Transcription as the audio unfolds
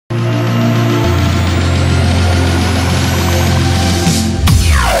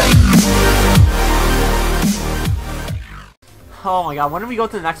Oh my god, when do we go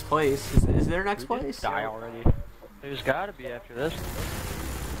to the next place? Is there a next We place? die already. There's gotta be after this.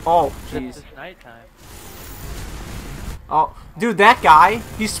 Oh, It's jeez. nighttime. Oh, dude, that guy,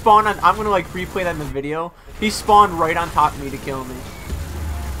 he spawned on, I'm gonna like replay that in the video. He spawned right on top of me to kill me.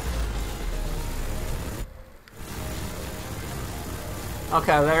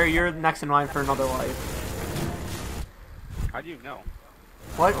 Okay, Larry, you're next in line for another life. How do you know?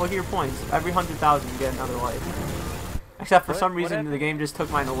 What? Look at your points. Every 100,000 you get another life. Except for some What reason happened? the game just took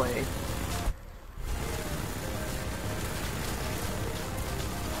mine away.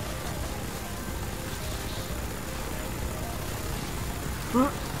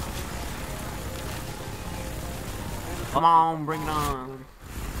 Come on, bring it on.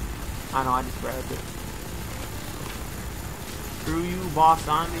 I know, I just grabbed it. Screw you, boss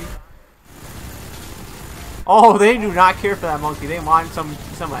zombie. Oh, they do not care for that monkey. They want some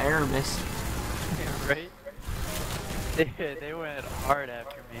Aramis. Yeah, right? They went hard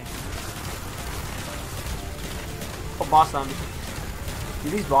after me. Oh, boss zombies.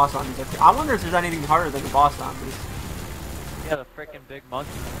 Dude, these boss zombies are... I wonder if there's anything harder than the boss zombies. Yeah, the freaking big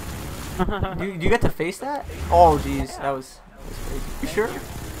monkey. Do you get to face that? Oh, jeez, that was crazy. You sure?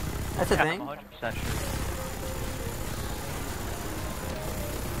 That's a Yeah, thing? I'm 100% sure.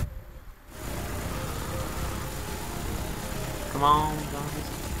 Come on, zombies.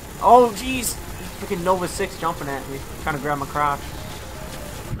 Oh, jeez! Freaking Nova 6 jumping at me, trying to grab my crotch.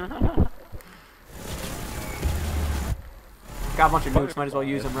 Got a bunch of nukes, might as well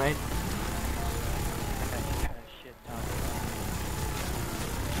use them, right? Shit ton.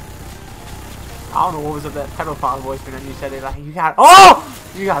 I don't know what was up that pedophile voice, but then you said it like, you got... Oh!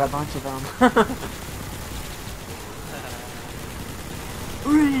 You got a bunch of them.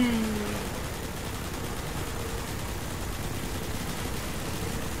 Whee!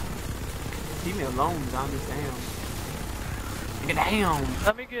 Leave me alone, zombies, damn. Get down!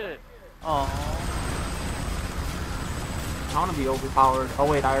 Let me get it. Oh, I want to be overpowered. Oh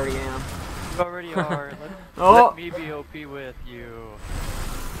wait, I already am. you already are. Oh! Let me be OP with you.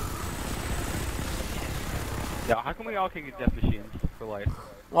 Yeah, how come we all can get death machines for life?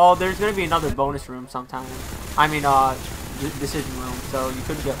 Well, there's gonna be another bonus room sometime. I mean, decision room, so you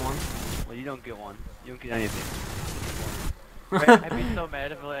could get one. Well, you don't get one. You don't get anything. Right? I'd be so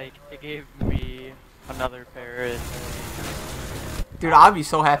mad if like it gave me another parrot. Dude, I'd be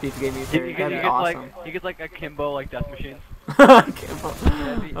so happy if you gave me a You, fairy. you, That'd get be awesome. like you get like akimbo like death machines. That'd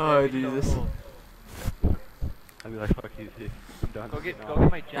Oh, be so Jesus. cool. I'd be like, fuck you, dude. I'm done. Go get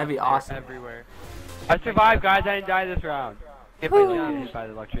my gems. That'd be They're awesome. everywhere. I survived, guys. I didn't die this round. Get my I didn't get gems. hit by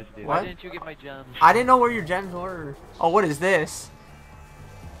the electricity. What? Why didn't you get my gems? I didn't know where your gems were. Oh, what is this?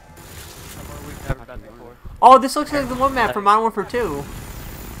 Somewhere we've never been before. Oh, this looks like the one map from Modern Warfare 2.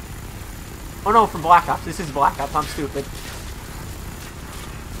 Oh no, from Black Ops. This is Black Ops. I'm stupid.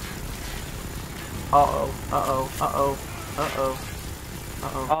 Uh-oh. Uh-oh. Uh-oh. Uh-oh.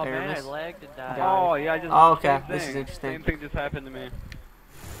 Uh-oh. Oh man, I Aramis. lagged and died. Oh yeah, I just. Oh, okay. same This thing. is interesting. Same thing just happened to me.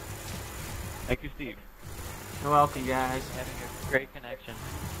 Thank you, Steve. You're welcome, guys. Having a great connection.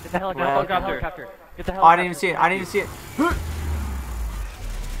 Get the helicopter. Well- Helicopter. Get the Oh, I helicopter. didn't even see it. I didn't even see it.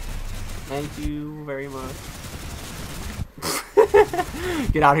 Thank you very much.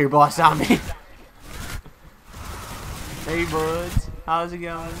 Get out of here, boss zombie. Hey, buds. How's it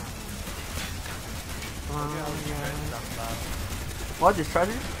going? Come on, guys. What? There's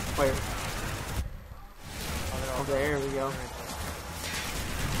treasure? Where? Oh, there we go.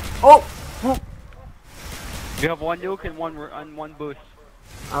 Oh! Oh! You have one nuke and one boost,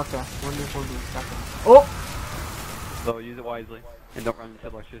 Okay. One boost, one boost. Second. Oh! so use it wisely and don't run into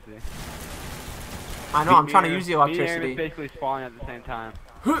electricity. I know, I'm trying to use the Me and Aaron electricity. is basically spawning at the same time.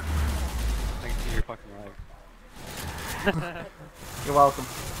 Thanks to your fucking leg. You're welcome.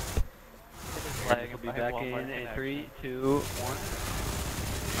 We'll be back in 3, 2,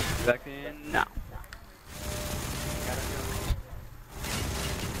 1. Back in now.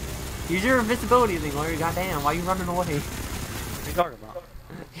 Use your invincibility thing, Larry. Goddamn, why are you running away? What are you talking about?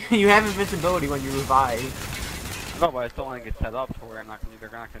 You have invincibility when you revive. No, but I still want to get set up to where they're not gonna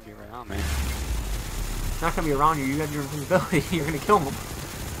be around me. It's not gonna be around you. You have your invincibility. You're gonna kill them.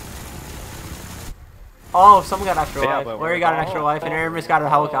 Oh, someone got extra Yeah, life. but Larry got an extra life, and Aramis got a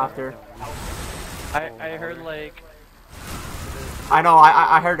helicopter. I heard like I know.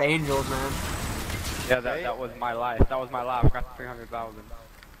 I heard angels, man. Yeah, that was my life. That was my life. I got 300,000.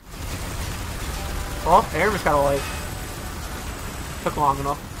 Oh, Aramis got a life. Took long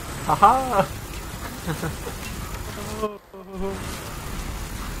enough. Haha.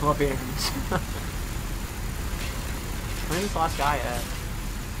 Love Aramis. Where's this last guy at?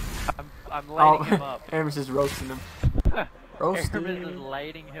 I'm lighting him Oh, up. Aramis is roasting him. Airman is Roasted.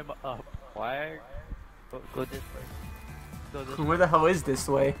 lighting him up. Flag. Go this way. Go this Where the hell is this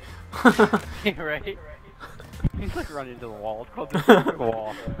way? way. Right? He's like running into the wall. It's called the stupid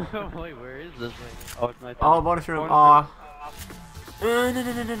wall. Wait, where is this way? Oh, it's nice. Oh, bonus room. Aw. No,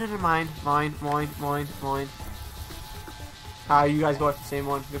 mine. Ah, you guys go after the same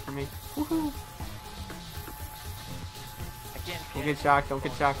one. Good for me. Woohoo. I can't Don't see get shocked. Don't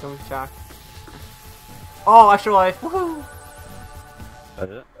get shocked. Don't get shocked. Oh, extra life. Woohoo.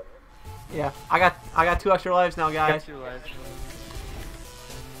 That's it. Yeah, I got 2 extra lives now, guys. Got your lives.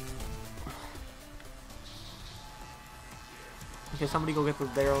 Okay, somebody go get those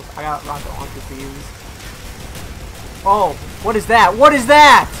barrels. I got rocket launcher to use. Oh, what is that? What is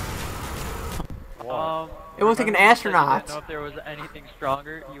that? It looks like an remember you said you astronaut. didn't know if there was anything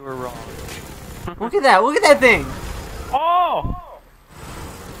stronger. You were wrong. Look at that. Look at that thing. Oh!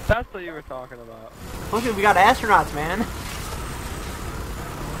 That's what you were talking about. Look at, we got astronauts, man.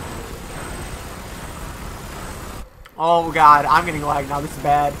 Oh god, I'm getting lagged now. This is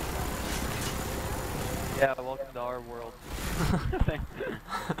bad. Yeah, welcome to our world.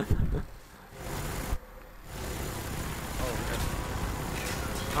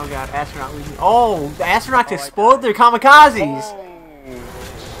 Oh god, astronaut leaving. Oh, the astronauts explode their kamikazes.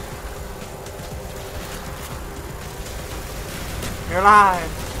 You're alive.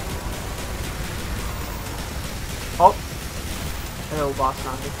 Oh. Hello, boss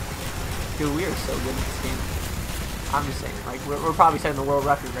zombie. Dude, we are so good at this game. I'm just saying, like, we're probably setting the world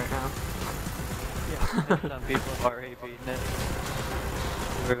record right now. Yeah, some people have already beaten it.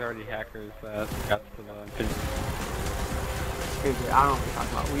 There's already hackers that got to the infinity. Dude, I don't know what you're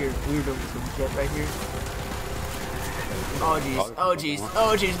talking about. We're doing some shit right here. Oh jeez, oh jeez,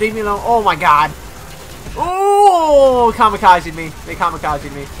 oh jeez, leave me alone. Oh my god. Oh, kamikazed me. They kamikazed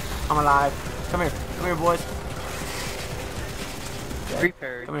me. I'm alive. Come here, boys.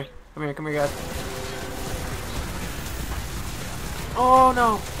 Prepared. Come here, guys. Oh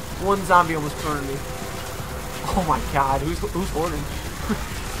no! One zombie almost burned me. Oh my god, who's hoarding?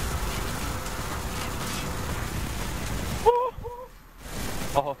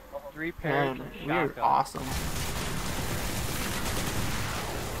 Oh, 3 pairs Man, of we are shotgun. awesome.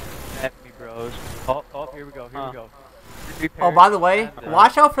 At me, bros. Oh, here we go, here we go. 3 Oh, pairs by the way, and,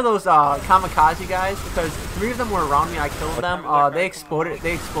 watch out for those kamikaze guys because 3 of them were around me. I killed them. They exploded.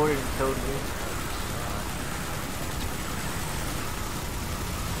 They exploded and killed me.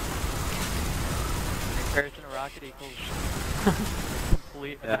 pairs in a rocket equals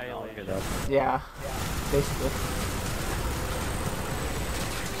complete annihilation. Yeah, basically.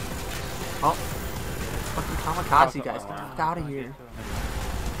 Oh, fucking kamikaze guys, get the fuck out of here!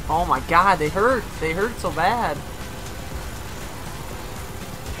 Oh my god, they hurt. They hurt so bad.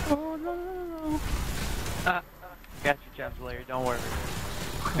 Oh no! Got your gems, Larry. Don't worry.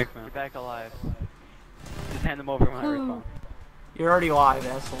 Thanks, man. You're back alive. Just hand them over when I respawn. You're already alive,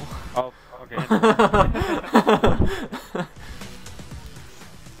 asshole. Oh, okay.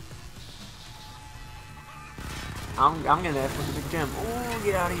 I'm gonna have to big gem. Oh,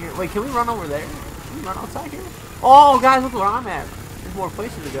 get out of here! Wait, can we run over there? Can we run outside here? Oh, guys, look where I'm at. There's more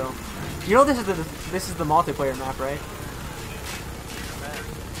places to go. You know this is the multiplayer map, right?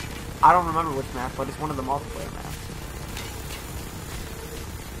 I don't remember which map, but it's one of the multiplayer maps.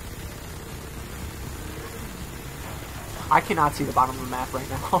 I cannot see the bottom of the map right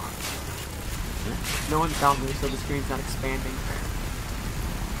now. No one's down me, so the screen's not expanding.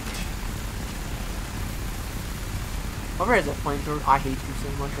 Whoever has that flamethrower, I hate you so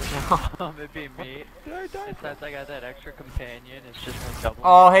much right now. It'd be me. And since I got that extra companion, it's just like double.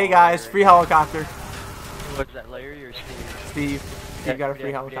 Oh, hey guys, free helicopter. What's that, Larry or Steve? Steve, you got a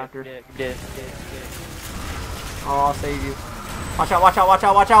free helicopter. Yeah. Oh, I'll save you. Watch out, watch out, watch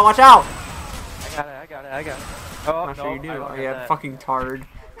out, watch out, watch out! I got it. Oh, I'm not sure you do. Oh, yeah, fucking tard.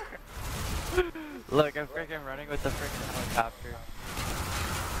 Look, I'm freaking running with the freaking helicopter.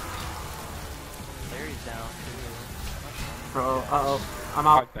 Larry's down. Bro, uh-oh. I'm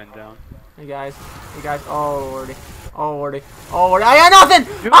out. I've been down. Hey guys, oh lordy. Oh lordy. Oh lordy. I got nothing!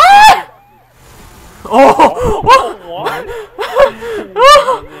 Ah! Oh! What? That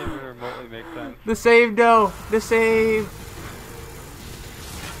doesn't even remotely make sense. The save, no. The save.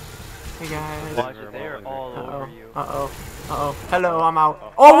 Hey guys. Watch it, they are all over you. Uh-oh. Uh-oh. Hello, I'm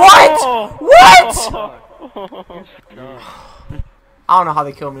out. Oh, what? What? I don't know how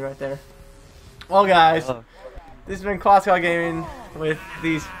they killed me right there. Well, guys, this has been Classical Gaming with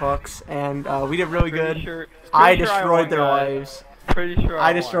these hooks, and we did really good. I destroyed their lives. Pretty sure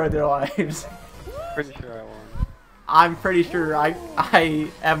I destroyed their lives. Pretty sure I won. I'm pretty sure I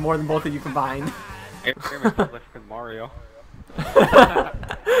have more than both of you combined. Airman left with Mario.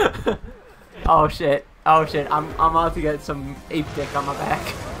 Oh shit. Oh shit. I'm about to get some ape dick on my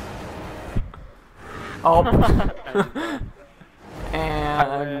back. Oh.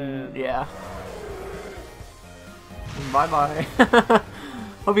 And yeah. Bye bye.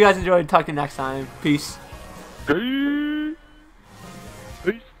 Hope you guys enjoyed. Talk to you next time. Peace. Peace.